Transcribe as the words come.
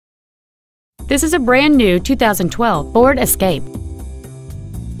This is a brand new 2012 Ford Escape.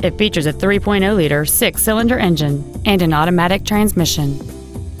 It features a 3.0-liter six-cylinder engine and an automatic transmission.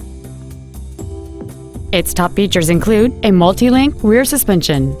 Its top features include a multi-link rear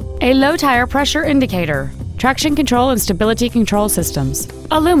suspension, a low tire pressure indicator, traction control and stability control systems,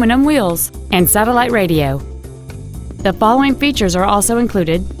 aluminum wheels, and satellite radio. The following features are also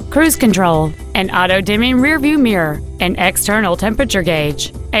included: cruise control, an auto-dimming rearview mirror, an external temperature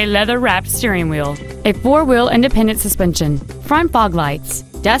gauge, a leather-wrapped steering wheel, a four-wheel independent suspension, front fog lights,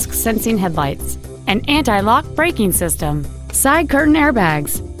 dusk-sensing headlights, an anti-lock braking system, side curtain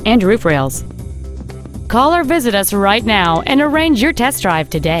airbags, and roof rails. Call or visit us right now and arrange your test drive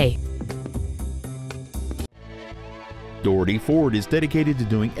today. Doherty Ford is dedicated to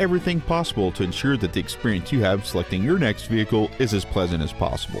doing everything possible to ensure that the experience you have selecting your next vehicle is as pleasant as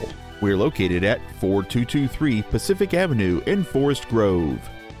possible. We are located at 4223 Pacific Avenue in Forest Grove.